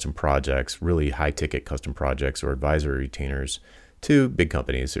selling custom projects, really high-ticket custom projects or advisory retainers to big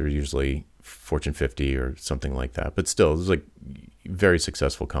companies. They were usually Fortune 50 or something like that. But still, it was like very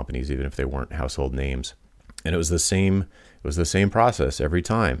successful companies, even if they weren't household names. And it was the same process every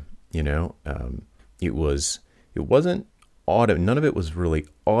time. It wasn't none of it was really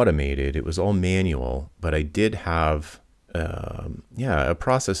automated. It was all manual, but I did have, a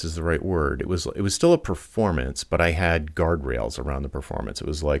process is the right word. It was still a performance, but I had guardrails around the performance. It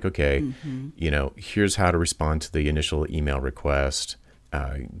was like, okay, here's how to respond to the initial email request,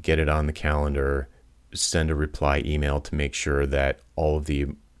 get it on the calendar, send a reply email to make sure that all of the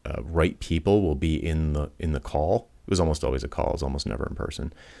right people will be in the call. It was almost always a call. It was almost never in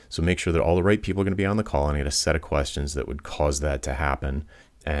person. So make sure that all the right people are going to be on the call, and I had a set of questions that would cause that to happen.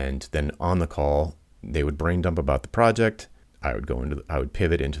 And then on the call, they would brain dump about the project. I would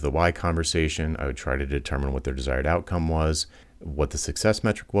pivot into the why conversation. I would try to determine what their desired outcome was, what the success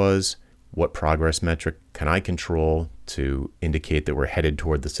metric was, what progress metric can I control to indicate that we're headed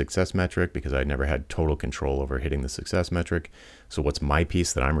toward the success metric, because I never had total control over hitting the success metric. So what's my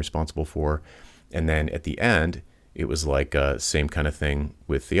piece that I'm responsible for? And then at the end, it was like same kind of thing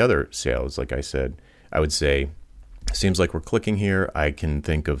with the other sales. Like I said, I would say, seems like we're clicking here. I can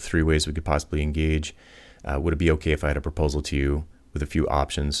think of 3 ways we could possibly engage. Would it be okay if I had a proposal to you with a few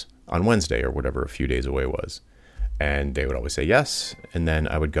options on Wednesday or whatever a few days away was? And they would always say yes. And then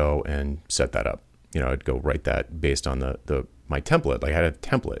I would go and set that up. I'd go write that based on my template. Like I had a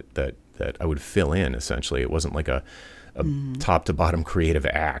template that I would fill in essentially. It wasn't like a a top to bottom creative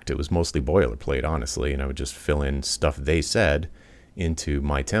act. It was mostly boilerplate, honestly, and I would just fill in stuff they said into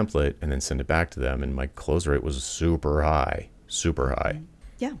my template and then send it back to them, and my close rate was super high.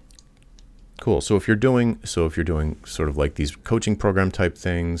 Yeah. Cool. So if you're doing sort of like these coaching program type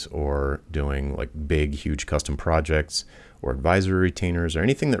things, or doing like big, huge custom projects, or advisory retainers, or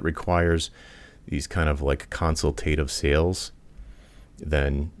anything that requires these kind of like consultative sales,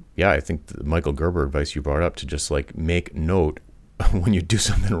 then yeah, I think the Michael Gerber advice you brought up, to just like make note when you do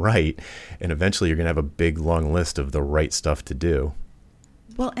something right, and eventually you're going to have a big long list of the right stuff to do.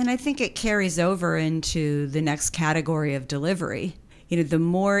 Well, and I think it carries over into the next category of delivery. The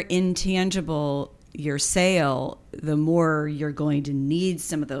more intangible your sale, the more you're going to need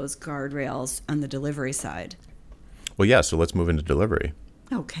some of those guardrails on the delivery side. Well, yeah, so let's move into delivery.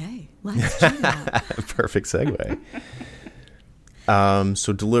 Okay, let's do that. Perfect segue.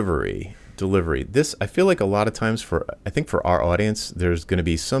 So delivery. This, I feel like a lot of times for our audience, there's going to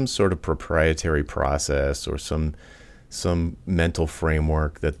be some sort of proprietary process or some mental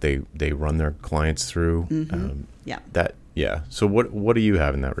framework that they run their clients through. So what do you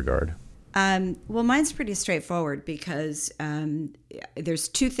have in that regard? Well, mine's pretty straightforward, because there's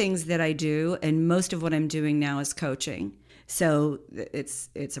two things that I do, and most of what I'm doing now is coaching. So it's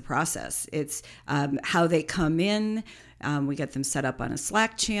a process. It's how they come in. We get them set up on a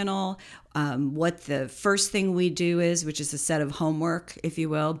Slack channel. What the first thing we do is, which is a set of homework, if you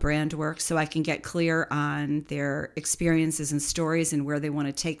will, brand work, so I can get clear on their experiences and stories and where they want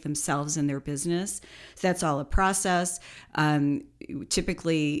to take themselves and their business. So that's all a process.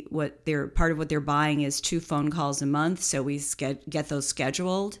 Typically, part of what they're buying is 2 phone calls a month, so we get those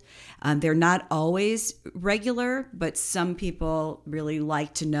scheduled. They're not always regular, but some people really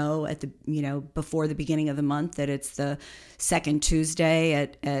like to know before the beginning of the month that it's the second Tuesday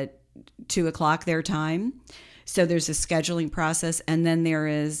at 2:00 their time. So there's a scheduling process, and then there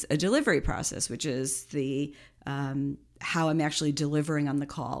is a delivery process, which is the how I'm actually delivering on the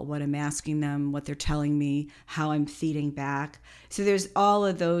call, what I'm asking them, what they're telling me, how I'm feeding back. So there's all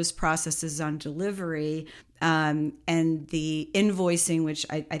of those processes on delivery, and the invoicing, which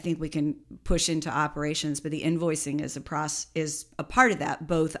I think we can push into operations, but the invoicing is a part of that,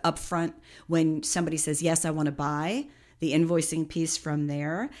 both upfront when somebody says, yes, I want to buy, the invoicing piece from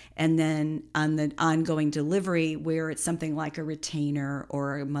there, and then on the ongoing delivery where it's something like a retainer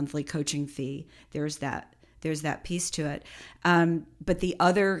or a monthly coaching fee, there's that piece to it. But the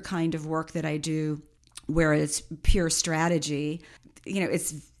other kind of work that I do, where it's pure strategy,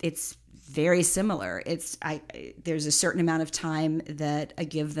 it's very similar. There's a certain amount of time that I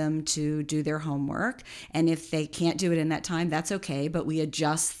give them to do their homework, and if they can't do it in that time, that's okay. But we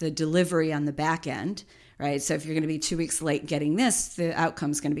adjust the delivery on the back end. Right. So if you're going to be 2 weeks late getting this, the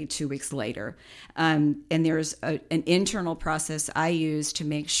outcome is going to be 2 weeks later. And there's an internal process I use to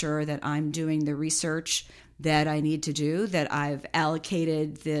make sure that I'm doing the research that I need to do, that I've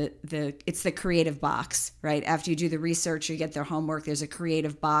allocated it's the creative box, right? After you do the research, you get their homework, there's a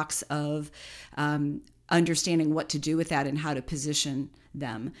creative box of understanding what to do with that and how to position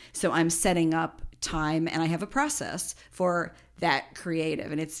them. So I'm setting up time, and I have a process for that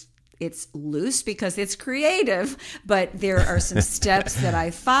creative, and it's loose because it's creative, but there are some steps that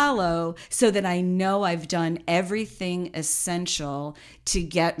I follow so that I know I've done everything essential to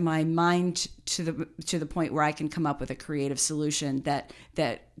get my mind to the point where I can come up with a creative solution that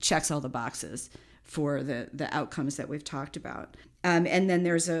checks all the boxes for the outcomes that we've talked about. And then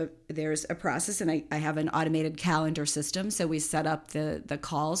there's a process, and I have an automated calendar system. So we set up the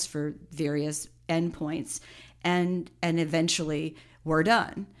calls for various endpoints, and eventually we're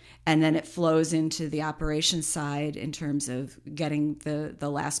done. And then it flows into the operations side in terms of getting the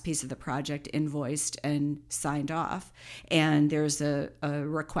last piece of the project invoiced and signed off. And there's a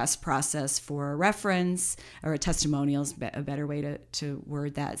request process for a reference, or a testimonial is a better way to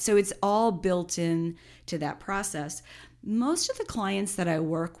word that. So it's all built in to that process. Most of the clients that I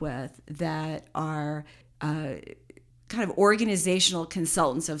work with that are kind of organizational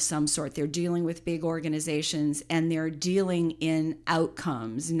consultants of some sort. They're dealing with big organizations, and they're dealing in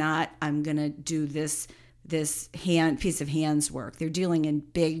outcomes, not I'm going to do this piece of hands work. They're dealing in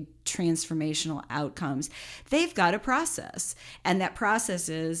big transformational outcomes. They've got a process, and that process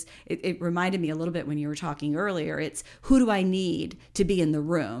is, it reminded me a little bit when you were talking earlier, it's who do I need to be in the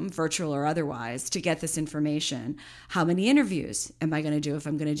room, virtual or otherwise, to get this information? How many interviews am I going to do if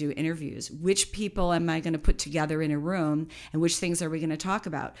I'm going to do interviews? Which people am I going to put together in a room, and which things are we going to talk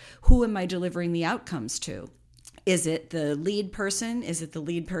about? Who am I delivering the outcomes to? Is it the lead person? Is it the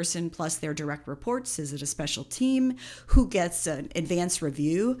lead person plus their direct reports? Is it a special team? Who gets an advanced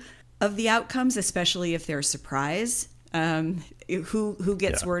review of the outcomes, especially if they're a surprise? Who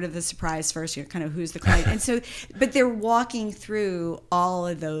gets word of the surprise first, kind of who's the client. And so, but they're walking through all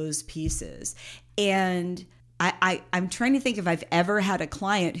of those pieces. And I'm trying to think if I've ever had a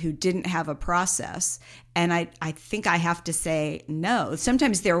client who didn't have a process. And I think I have to say no.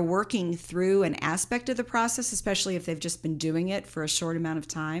 Sometimes they're working through an aspect of the process, especially if they've just been doing it for a short amount of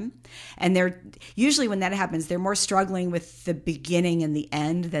time. And they're usually, when that happens, they're more struggling with the beginning and the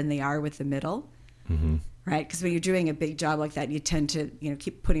end than they are with the middle. Mm-hmm. Right? Because when you're doing a big job like that, you tend to,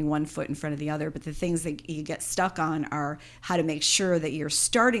 keep putting one foot in front of the other. But the things that you get stuck on are how to make sure that you're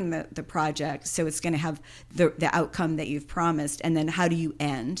starting the project so it's going to have the outcome that you've promised. And then how do you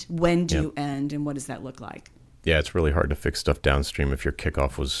end? When do you end? And what does that look like? Yeah, it's really hard to fix stuff downstream if your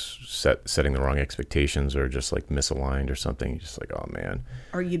kickoff was setting the wrong expectations or just like misaligned or something. You're just like, oh man.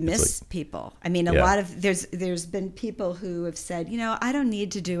 Or you miss people. I mean, a lot of there's been people who have said, I don't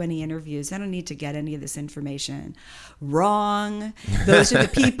need to do any interviews. I don't need to get any of this information. Wrong. Those are the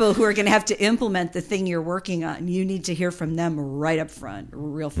people who are going to have to implement the thing you're working on. You need to hear from them right up front,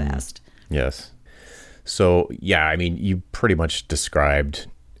 real fast. Yes. So yeah, I mean, you pretty much described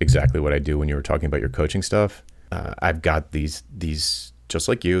exactly what I do when you were talking about your coaching stuff. I've got these just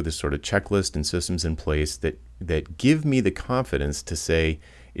like you, this sort of checklist and systems in place that give me the confidence to say,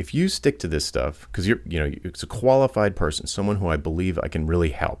 if you stick to this stuff, because it's a qualified person, someone who I believe I can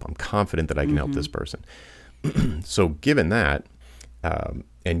really help. I'm confident that I can help this person. So given that,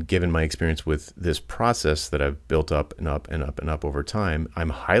 and given my experience with this process that I've built up and up and up and up over time,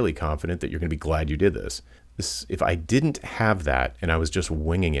 I'm highly confident that you're going to be glad you did this. If I didn't have that and I was just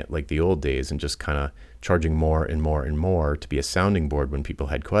winging it like the old days and just kind of charging more and more and more to be a sounding board when people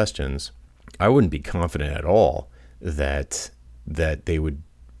had questions, I wouldn't be confident at all that they would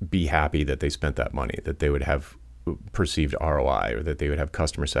be happy that they spent that money, that they would have perceived ROI, or that they would have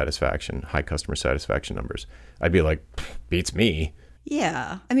customer satisfaction, high customer satisfaction numbers. I'd be like, beats me.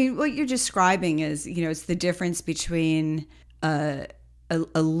 Yeah. I mean, what you're describing is, it's the difference between a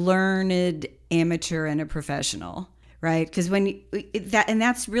learned amateur and a professional, right? Because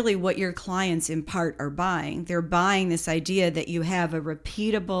that's really what your clients in part are buying. They're buying this idea that you have a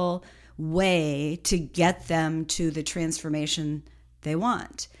repeatable way to get them to the transformation they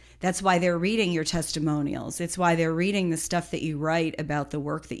want. That's why they're reading your testimonials. It's why they're reading the stuff that you write about the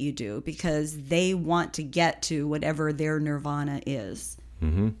work that you do, because they want to get to whatever their nirvana is.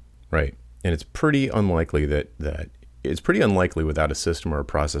 Mm-hmm. Right. And it's pretty unlikely without a system or a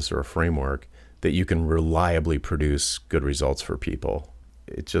process or a framework that you can reliably produce good results for people.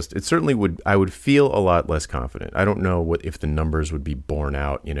 It certainly would, I would feel a lot less confident. I don't know if the numbers would be borne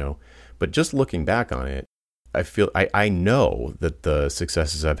out, but just looking back on it, I know that the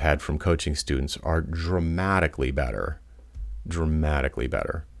successes I've had from coaching students are dramatically better.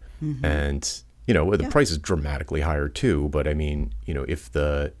 Mm-hmm. And, the price is dramatically higher too. But I mean, well,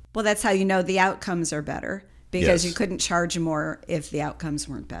 that's how the outcomes are better. Because you couldn't charge more if the outcomes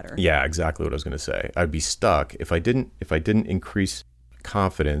weren't better. Yeah, exactly what I was going to say. I'd be stuck if I didn't increase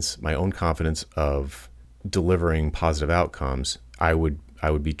confidence, my own confidence of delivering positive outcomes. I would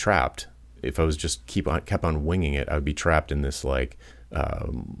be trapped. If I was just kept on winging it, I would be trapped in this low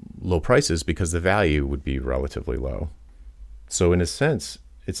prices because the value would be relatively low. So in a sense,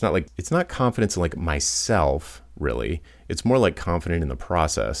 it's not confidence in myself really. It's more like confident in the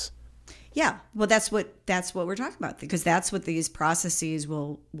process. Yeah, well, that's what we're talking about, because that's what these processes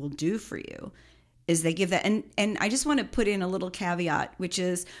will do for you, is they give that. And I just want to put in a little caveat, which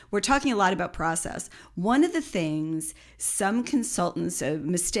is we're talking a lot about process. One of the things some consultants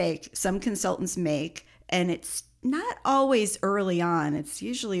make, and it's not always early on, it's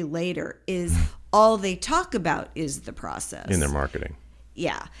usually later, is all they talk about is the process. In their marketing.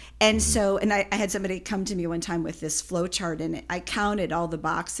 Yeah. And so, and I had somebody come to me one time with this flow chart, and I counted all the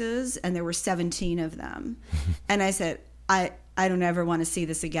boxes and there were 17 of them. And I said, I don't ever want to see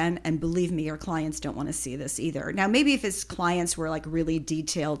this again. And believe me, your clients don't want to see this either. Now, maybe if his clients were really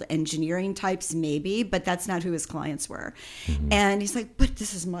detailed engineering types, maybe, but that's not who his clients were. Mm-hmm. And he's like, but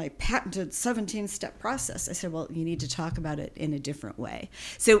this is my patented 17-step process. I said, well, you need to talk about it in a different way.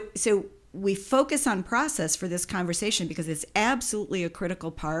 So we focus on process for this conversation because it's absolutely a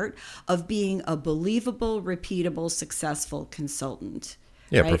critical part of being a believable, repeatable, successful consultant.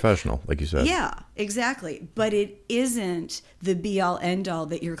 Yeah, right? Professional, like you said. Yeah, exactly. But it isn't the be-all, end-all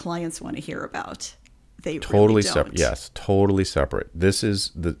that your clients want to hear about. They totally really don't. Separate. Yes, totally separate. This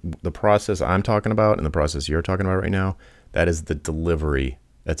is the process I'm talking about, and the process you're talking about right now. That is the delivery.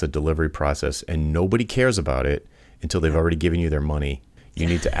 That's a delivery process, and nobody cares about it until they've already given you their money. You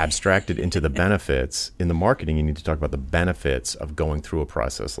need to abstract it into the benefits. In the marketing, you need to talk about the benefits of going through a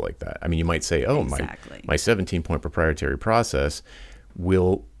process like that. I mean, you might say, oh, Exactly. my 17-point proprietary process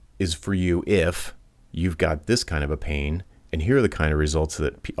is for you if you've got this kind of a pain, and here are the kind of results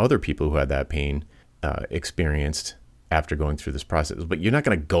that other people who had that pain experienced after going through this process. But you're not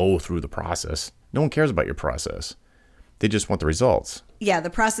going to go through the process. No one cares about your process. They just want the results. Yeah, the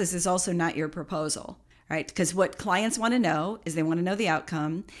process is also not your proposal, right? Because what clients want to know is they want to know the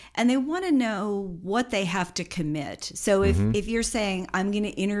outcome, and they want to know what they have to commit. So if you're saying, I'm going to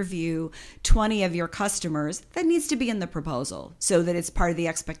interview 20 of your customers, that needs to be in the proposal so that it's part of the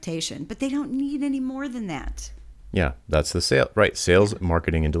expectation. But they don't need any more than that. Yeah, that's the sale, right? Sales,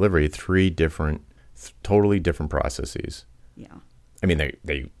 marketing, and delivery, totally different processes. Yeah. I mean,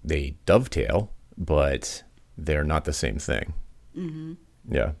 they dovetail, but they're not the same thing. Mm-hmm.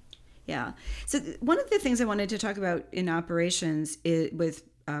 Yeah. Yeah. So one of the things I wanted to talk about in operations with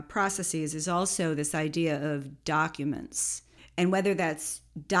processes is also this idea of documents, and whether that's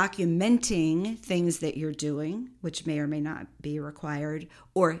documenting things that you're doing, which may or may not be required,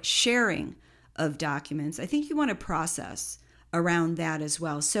 or sharing of documents. I think you want to process around that as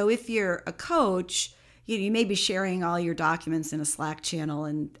well. So if you're a coach, you may be sharing all your documents in a Slack channel,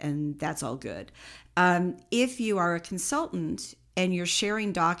 and that's all good. If you are a consultant and you're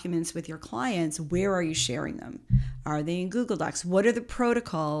sharing documents with your clients, where are you sharing them? Are they in Google Docs? What are the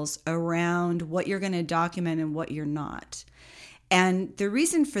protocols around what you're going to document and what you're not? And the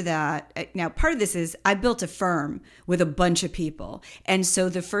reason for that, now part of this is I built a firm with a bunch of people. And so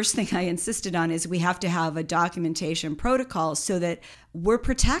the first thing I insisted on is we have to have a documentation protocol so that we're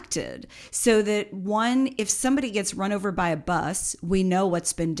protected. So that one, if somebody gets run over by a bus, we know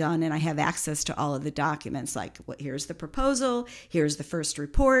what's been done and I have access to all of the documents. Like, here's the proposal, here's the first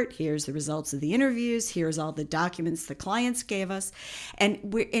report, here's the results of the interviews, here's all the documents the clients gave us. And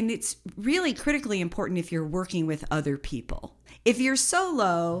it's really critically important if you're working with other people. If you're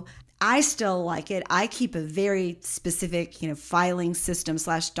solo, I still like it. I keep a very specific, filing system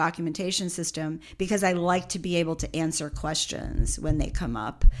 / documentation system because I like to be able to answer questions when they come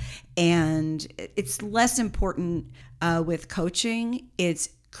up. And it's less important with coaching. It's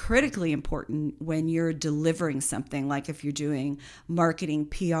critically important when you're delivering something, like if you're doing marketing,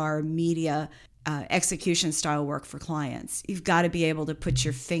 PR, media, execution style work for clients. You've got to be able to put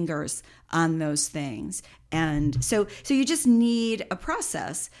your fingers on those things. And so you just need a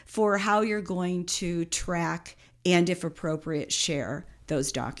process for how you're going to track and, if appropriate, share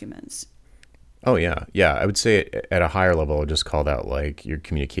those documents. Oh, yeah. Yeah. I would say at a higher level, I'll just call that like your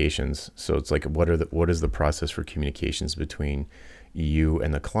communications. So it's like, what is the process for communications between you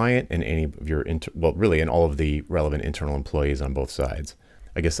and the client and any of your, really, and all of the relevant internal employees on both sides?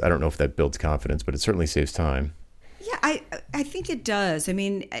 I guess I don't know if that builds confidence, but it certainly saves time. Yeah, I think it does. I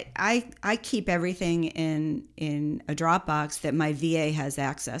mean, I keep everything in a Dropbox that my VA has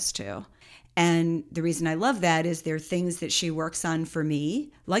access to. And the reason I love that is there are things that she works on for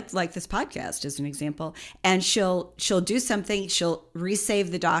me, like this podcast as an example, and she'll do something, she'll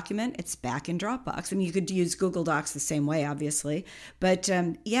resave the document, it's back in Dropbox. And you could use Google Docs the same way, obviously. But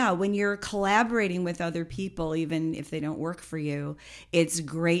when you're collaborating with other people, even if they don't work for you, it's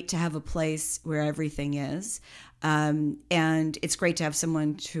great to have a place where everything is. And it's great to have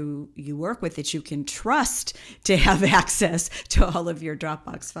someone who you work with that you can trust to have access to all of your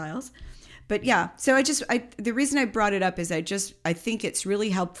Dropbox files. But yeah, so the reason I brought it up is I think it's really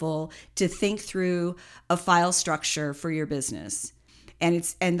helpful to think through a file structure for your business. And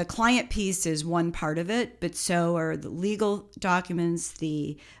the client piece is one part of it, but so are the legal documents,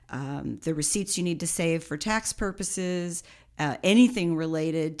 the receipts you need to save for tax purposes, anything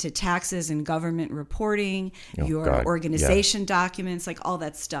related to taxes and government reporting, organization documents, like all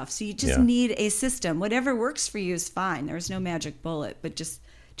that stuff. So you just need a system. Whatever works for you is fine. There's no magic bullet, but just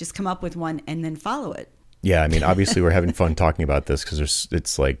come up with one and then follow it. Yeah, I mean, obviously we're having fun talking about this because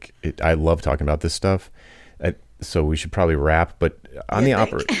I love talking about this stuff. So we should probably wrap. But on the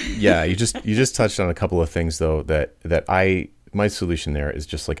you just touched on a couple of things though my solution there is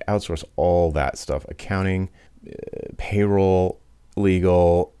just like outsource all that stuff: accounting, payroll,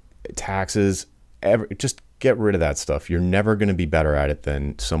 legal, taxes. Just get rid of that stuff. You're never going to be better at it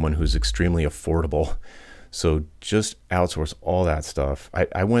than someone who's extremely affordable. So just outsource all that stuff.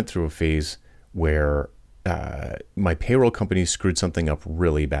 I went through a phase where my payroll company screwed something up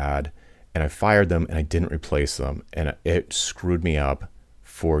really bad, and I fired them and I didn't replace them, and it screwed me up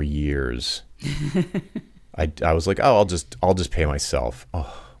for years. I was like, I'll just pay myself.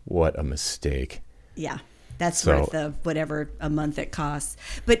 Oh, what a mistake. Yeah, that's worth whatever a month it costs.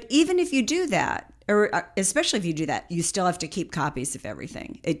 But even if you do that, or especially if you do that, you still have to keep copies of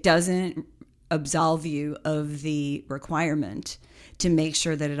everything. It doesn't absolve you of the requirement to make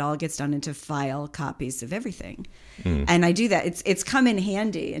sure that it all gets done into file copies of everything. And I do that. It's come in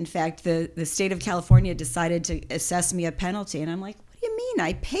handy. In fact, the state of California decided to assess me a penalty, and I'm like, what do you mean?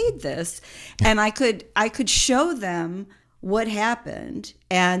 I paid this. And I could show them what happened,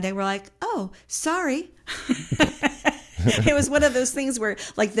 and they were like, oh, sorry. It was one of those things where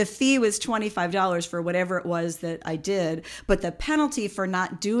like the fee was $25 for whatever it was that I did, but the penalty for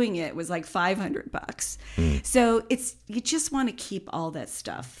not doing it was like $500. So you just want to keep all that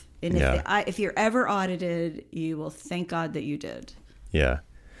stuff. And if you're ever audited, you will thank God that you did. Yeah.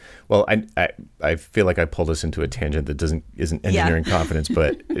 Well, I feel like I pulled us into a tangent that isn't engineering confidence,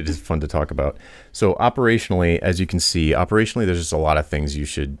 but it is fun to talk about. So operationally, as you can see, there's just a lot of things you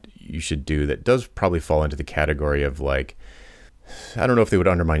should do that does probably fall into the category of like, I don't know if they would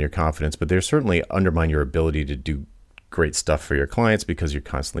undermine your confidence, but they certainly undermine your ability to do great stuff for your clients because you're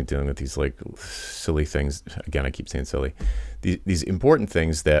constantly dealing with these like silly things. Again, I keep saying silly. These important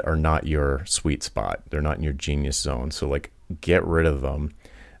things that are not your sweet spot. They're not in your genius zone. So like get rid of them.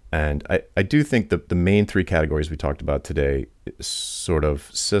 And I do think that the main three categories we talked about today, sort of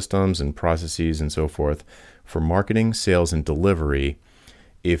systems and processes and so forth, for marketing, sales, and delivery,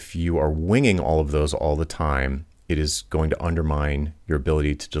 if you are winging all of those all the time, it is going to undermine your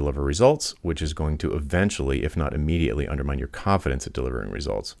ability to deliver results, which is going to eventually, if not immediately, undermine your confidence at delivering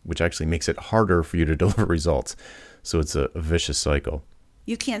results, which actually makes it harder for you to deliver results. So it's a vicious cycle.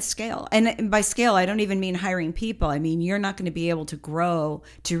 You can't scale. And by scale, I don't even mean hiring people. I mean, you're not going to be able to grow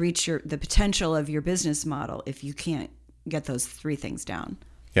to reach the potential of your business model if you can't get those three things down.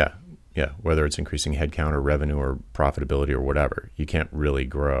 Yeah. Yeah. Whether it's increasing headcount or revenue or profitability or whatever, you can't really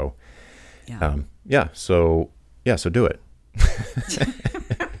grow. Yeah. So do it.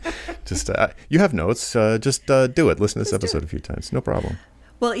 Just, you have notes. Just do it. Listen to this episode a few times. No problem.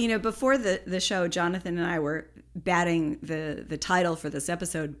 Well, before the show, Jonathan and I were batting the title for this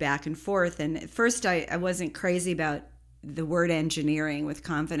episode back and forth. And at first I wasn't crazy about the word engineering with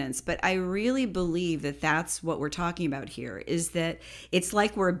confidence, but I really believe that that's what we're talking about here, is that it's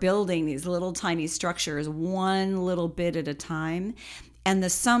like we're building these little tiny structures one little bit at a time. And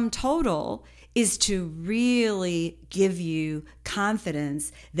the sum total is to really give you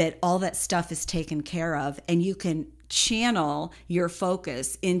confidence that all that stuff is taken care of and you can channel your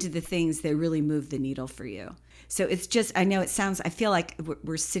focus into the things that really move the needle for you. So it's just, I feel like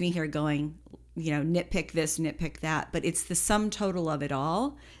we're sitting here going, nitpick this, nitpick that, but it's the sum total of it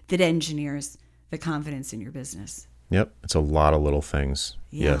all that engineers the confidence in your business. Yep. It's a lot of little things.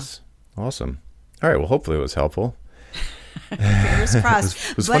 Yeah. Yes. Awesome. All right. Well, hopefully it was helpful. Fingers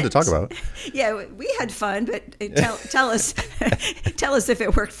crossed. It was fun to talk about. Yeah, we had fun, but tell us if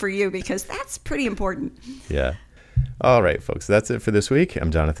it worked for you, because that's pretty important. Yeah. All right, folks. That's it for this week.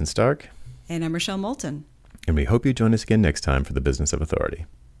 I'm Jonathan Stark. And I'm Rochelle Moulton. And we hope you join us again next time for the Business of Authority.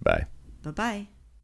 Bye. Bye-bye.